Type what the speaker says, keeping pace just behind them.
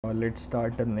Let's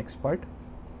start the next part.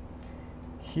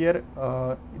 Here,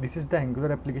 this is the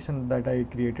Angular application that I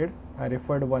created. I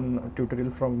referred one tutorial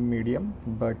from Medium,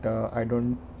 but I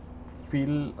don't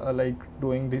feel like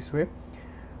doing this way.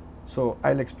 So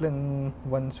I'll explain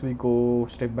once we go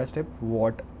step by step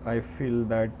what I feel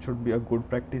that should be a good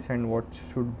practice and what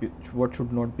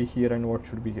should not be here and what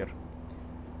should be here.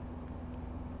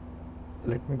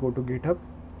 Let me go to GitHub.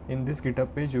 In this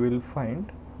GitHub page, you will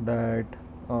find that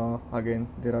again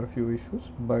there are a few issues,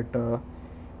 but the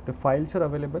files are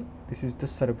available. This is the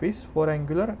service for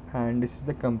Angular and this is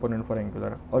the component for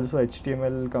Angular. Also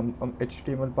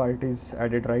HTML part is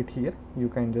added right here. You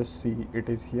can just see it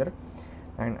is here,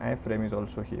 and iframe is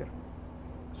also here.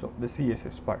 So the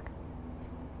CSS part.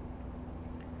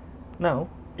 Now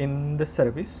in the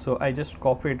service, so I just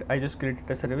created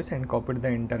a service and copied the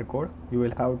entire code. You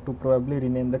will have to probably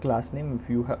rename the class name if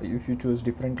you choose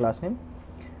different class name.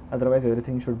 Otherwise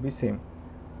everything should be same.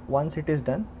 Once it is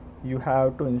done, you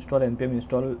have to install npm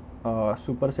install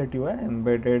Superset UI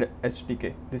embedded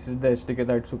SDK. This is the SDK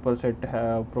that Superset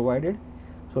have provided,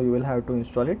 so you will have to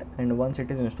install it, and once it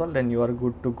is installed, then you are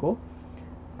good to go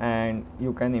and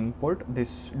you can import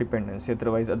this dependency.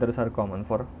 Otherwise others are common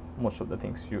for most of the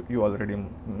things. You already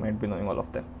might be knowing all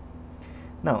of them.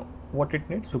 Now what it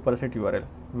needs, Superset URL,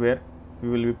 where we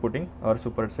will be putting our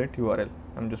Superset URL.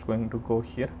 I'm just going to go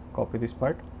here, copy this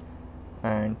part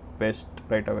and paste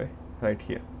right away right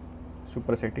here.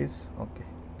 Superset is okay.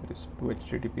 There is 2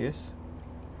 HTTPS.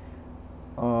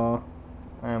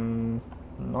 I'm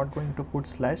not going to put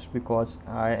slash because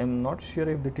I am not sure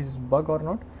if it is bug or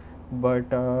not,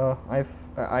 but I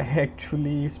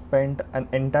actually spent an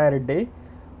entire day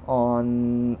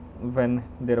on when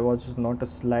there was not a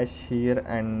slash here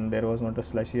and there was not a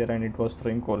slash here and it was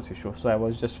throwing course issue. So I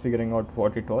was just figuring out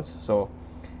what it was. So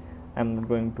I'm not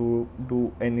going to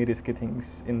do any risky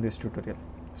things in this tutorial.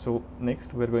 So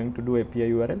next we're going to do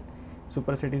API URL.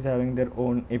 Superset is having their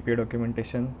own API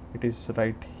documentation. It is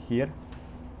right here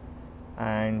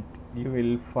and you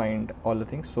will find all the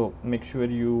things. So make sure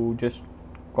you just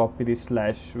copy the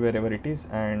slash wherever it is,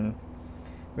 and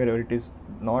wherever it is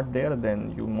not there,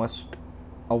 then you must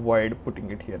avoid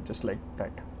putting it here, just like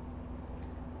that.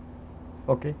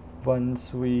 Okay,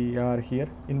 once we are here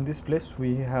in this place,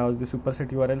 we have the Superset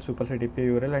URL, Superset API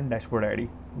URL and dashboard ID.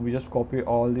 We just copy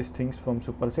all these things from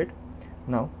Superset.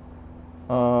 Now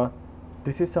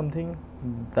this is something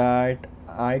that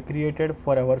I created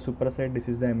for our Superset. This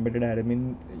is the embedded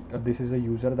admin. This is a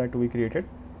user that we created.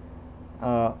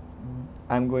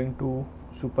 I'm going to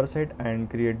Superset and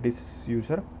create this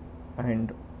user,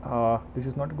 and this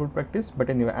is not a good practice, but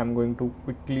anyway I'm going to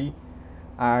quickly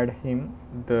add him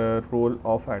the role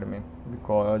of admin,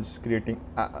 because creating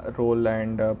a role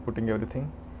and putting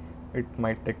everything, it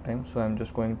might take time. So I'm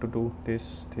just going to do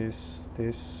this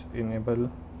enable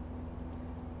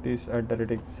this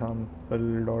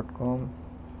 @example.com,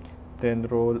 then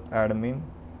role admin.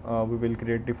 We will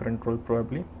create different role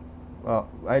probably.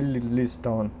 I'll list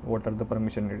down what are the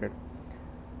permission needed.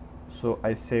 So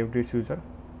I saved this user,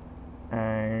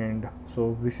 and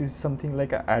so this is something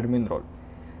like an admin role.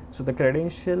 So the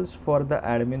credentials for the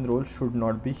admin role should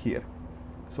not be here.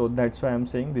 So that's why I'm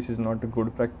saying this is not a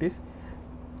good practice.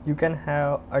 You can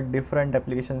have a different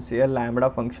application, say a Lambda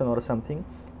function or something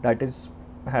that is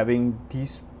having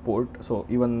this port. So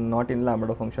even not in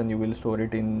Lambda function, you will store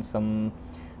it in some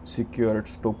secure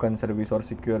token service or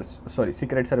secret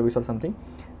service or something,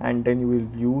 and then you will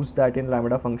use that in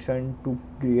Lambda function to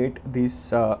create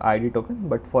this ID token.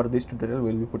 But for this tutorial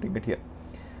we'll be putting it here.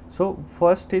 So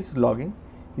first is login.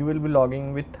 You will be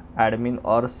logging with admin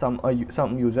or some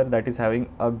user that is having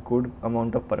a good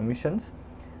amount of permissions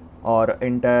or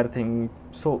entire thing.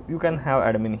 So you can have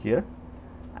admin here,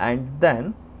 and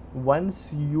then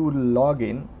once you log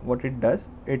in, what it does,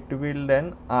 it will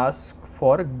then ask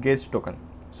for guest token.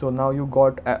 So now you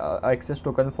got access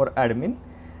token for admin,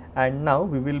 and now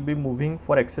we will be moving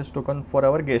for access token for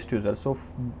our guest user. So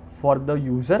for the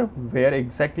user where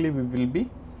exactly we will be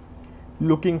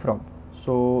looking from,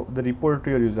 so the report to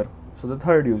your user, so the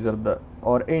third user,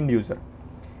 or end user.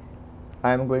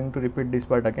 I am going to repeat this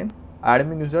part again.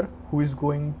 Admin user who is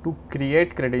going to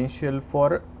create credential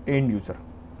for end user.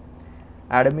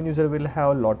 Admin user will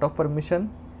have a lot of permission,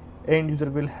 end user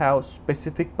will have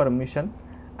specific permission,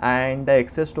 and the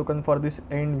access token for this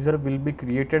end user will be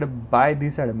created by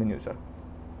this admin user.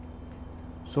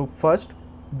 So first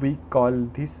we call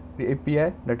this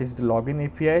API, that is the login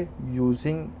API,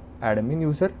 using admin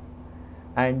user,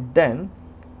 and then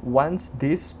once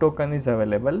this token is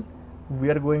available,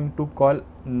 we are going to call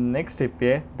next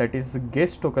API, that is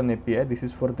guest token API. This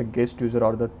is for the guest user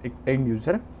or the end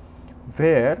user,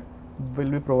 where will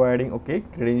be providing, okay,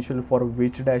 credential for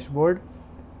which dashboard,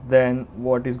 then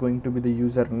what is going to be the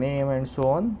username and so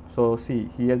on. So see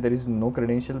here there is no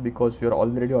credential because you are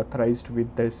already authorized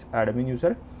with this admin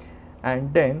user.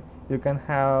 And then you can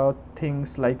have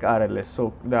things like RLS.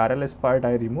 So the RLS part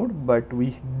I removed, but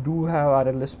we do have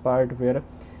RLS part where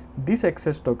this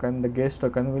access token, the guest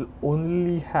token, will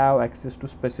only have access to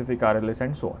specific RLS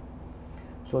and so on.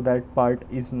 So that part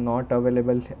is not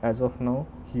available as of now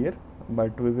here,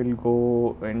 but we will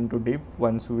go into deep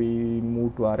once we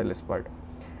move to RLS part.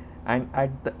 And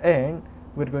at the end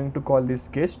we're going to call this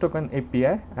guest token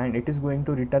API, and it is going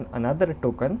to return another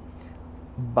token.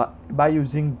 By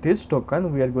using this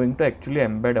token we are going to actually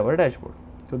embed our dashboard.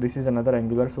 So this is another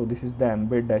Angular, so this is the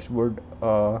embed dashboard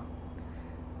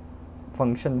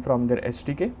function from their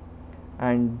SDK.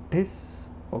 And this,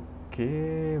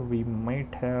 okay, we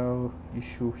might have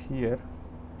issue here.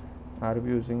 Are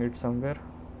we using it somewhere?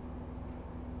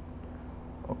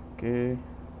 Okay,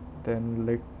 then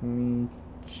let me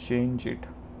change it.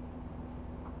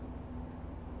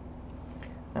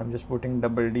 I'm just putting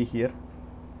double D here,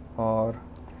 or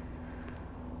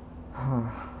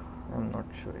I'm not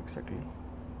sure exactly.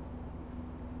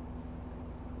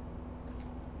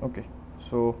 Okay,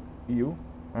 so U,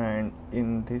 and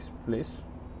in this place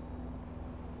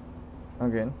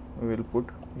again we will put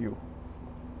U.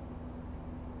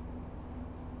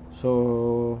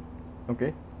 So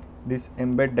okay, this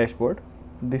embed dashboard,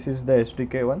 this is the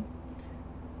SDK one.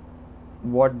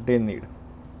 What they need,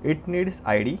 it needs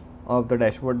ID of the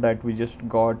dashboard that we just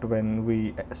got when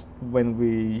we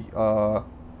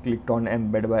clicked on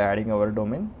embed by adding our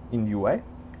domain in UI,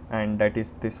 and that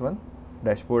is this one,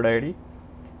 dashboard ID.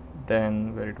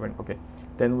 Then where it went, okay,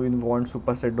 then we want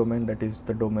superset domain, that is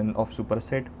the domain of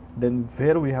superset, then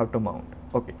where we have to mount.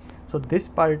 Okay, so this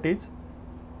part is,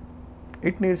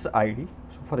 it needs ID.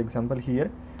 So for example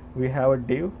here we have a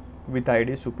div with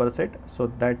ID superset, so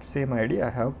that same ID I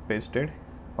have pasted,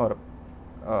 or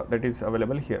that is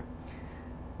available here.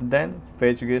 Then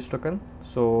fetch guest token,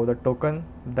 so the token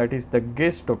that is the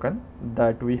guest token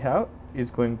that we have is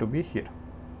going to be here.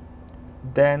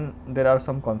 Then there are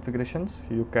some configurations,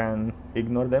 you can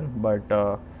ignore them,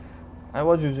 but I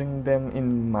was using them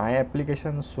in my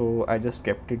application, so I just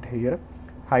kept it here.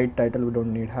 Hide title, we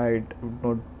don't need hide, we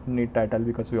don't need title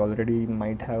because we already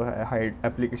might have hide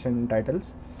application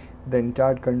titles. Then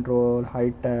chart control,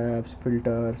 hide tabs,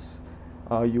 filters,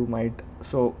 you might,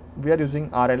 so we are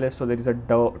using RLS, so there is a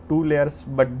two layers,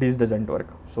 but this doesn't work.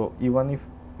 So even if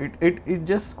it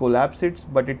just collapses,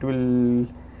 but it will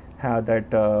have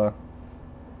that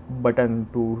button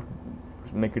to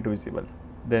make it visible.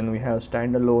 Then we have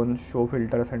standalone, show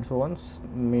filters and so on.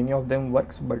 Many of them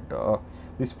works, but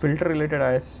this filter related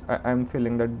I'm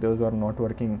feeling that those are not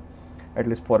working, at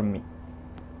least for me.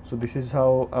 So this is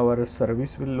how our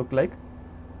service will look like.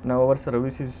 Now our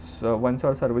service is once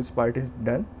our service part is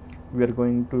done, we are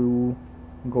going to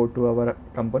go to our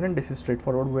component. This is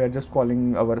straightforward, we are just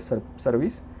calling our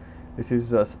service. This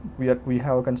is we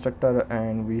have a constructor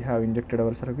and we have injected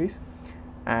our service,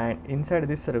 and inside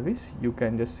this service you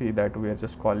can just see that we are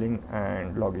just calling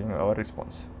and logging our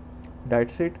response.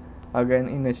 That's it. Again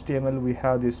in HTML we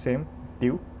have this same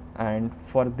div, and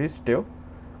for this div,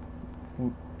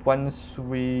 once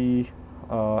we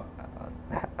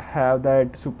have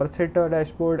that superset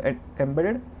dashboard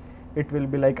embedded, it will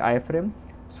be like iframe.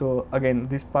 So again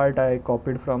this part I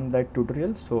copied from that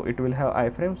tutorial, so it will have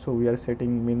iframe. So we are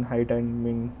setting min height and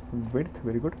min width,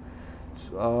 very good.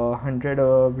 So 100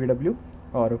 VW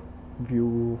or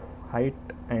view height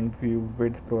and view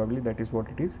width, probably that is what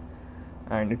it is,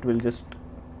 and it will just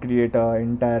create a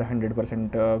entire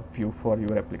 100% view for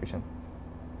your application.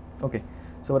 Okay,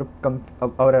 so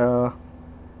our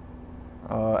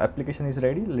application is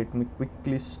ready. Let me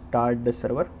quickly start the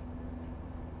server.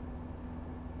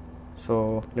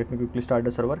 So let me quickly start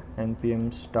the server,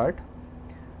 npm start.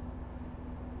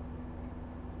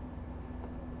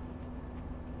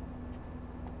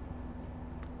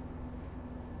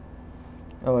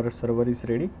 Our server is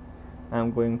ready. I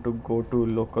am going to go to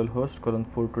localhost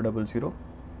 :4200,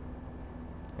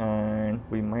 and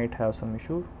we might have some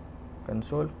issue.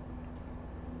 Console,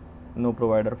 no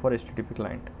provider for HTTP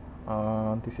client.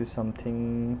 This is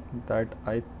something that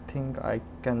I think I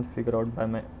can figure out by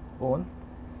my own.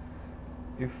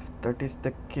 If that is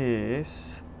the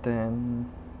case, then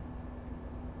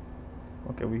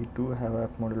okay, we do have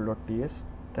app module.ts.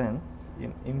 Then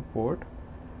in import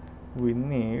we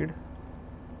need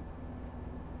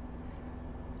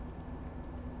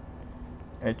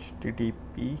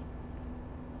HTTP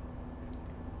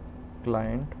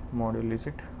client module, is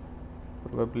it?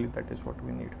 Probably that is what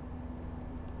we need.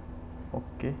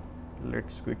 Okay,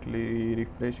 let's quickly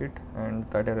refresh it, and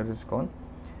that error is gone.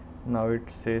 Now it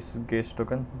says guest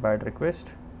token bad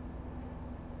request.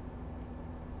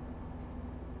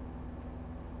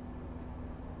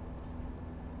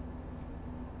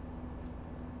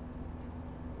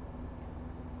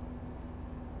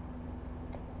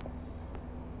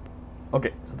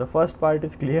 Okay, so the first part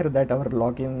is clear that our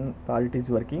login part is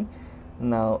working.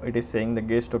 Now it is saying the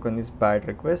guest token is bad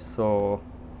request, so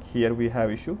here we have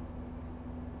issue.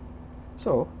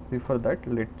 So before that,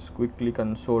 let's quickly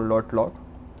console.log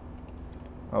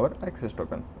our access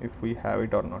token if we have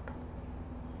it or not.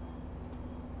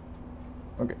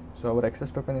 Okay, so our access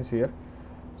token is here,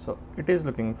 so it is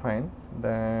looking fine.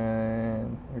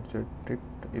 Then it's a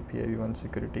API v1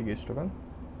 security guest token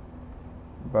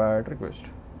bad request.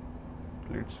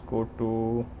 Let's go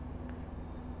to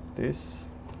this.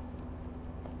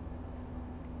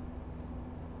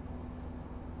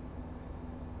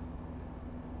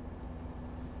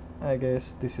 I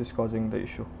guess this is causing the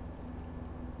issue.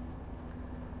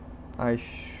 I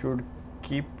should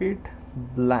keep it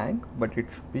blank, but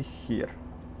it should be here.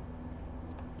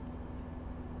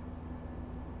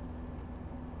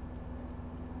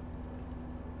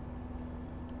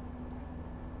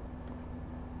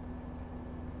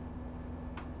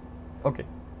 Okay,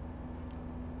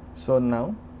 so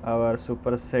now our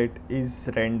superset is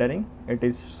rendering. It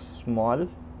is small,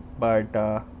 but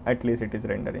at least it is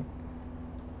rendering.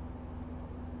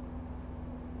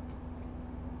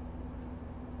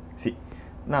 See,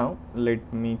 now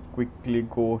let me quickly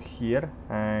go here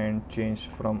and change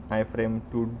from iframe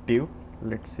to div.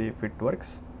 Let's see if it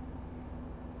works.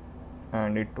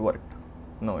 And it worked.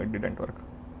 No, it didn't work.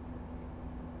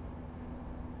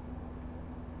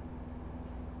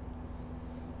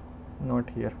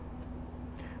 Not here.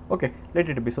 Okay, let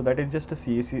it be. So that is just a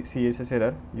CSS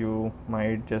error. You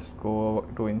might just go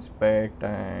to inspect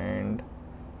and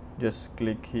just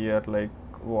click here like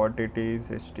what it is,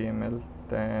 HTML,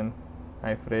 then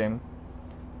iframe,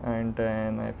 and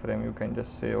then iframe you can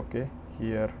just say okay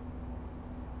here,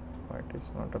 but it's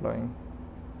not allowing.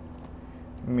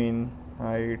 Min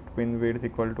height min width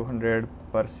equal to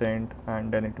 100%,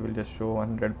 and then it will just show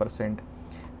 100%.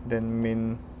 Then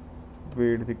min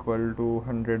width equal to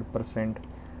 100%,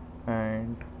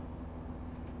 and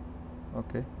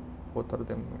okay, both of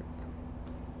them width.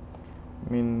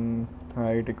 Min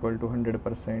height equal to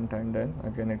 100%, and then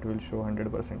again it will show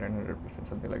 100% and 100%,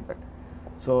 something like that.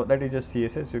 So that is just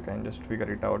CSS. You can just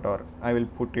figure it out, or I will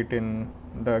put it in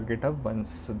the GitHub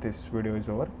once this video is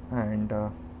over. And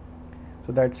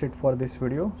so that's it for this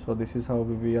video. So this is how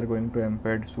we are going to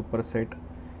embed Superset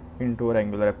into our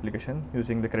Angular application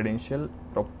using the credential,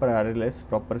 proper RLS,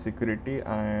 proper security,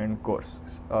 and course.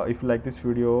 If you like this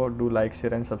video, do like,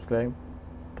 share, and subscribe.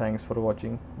 Thanks for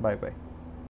watching. Bye bye.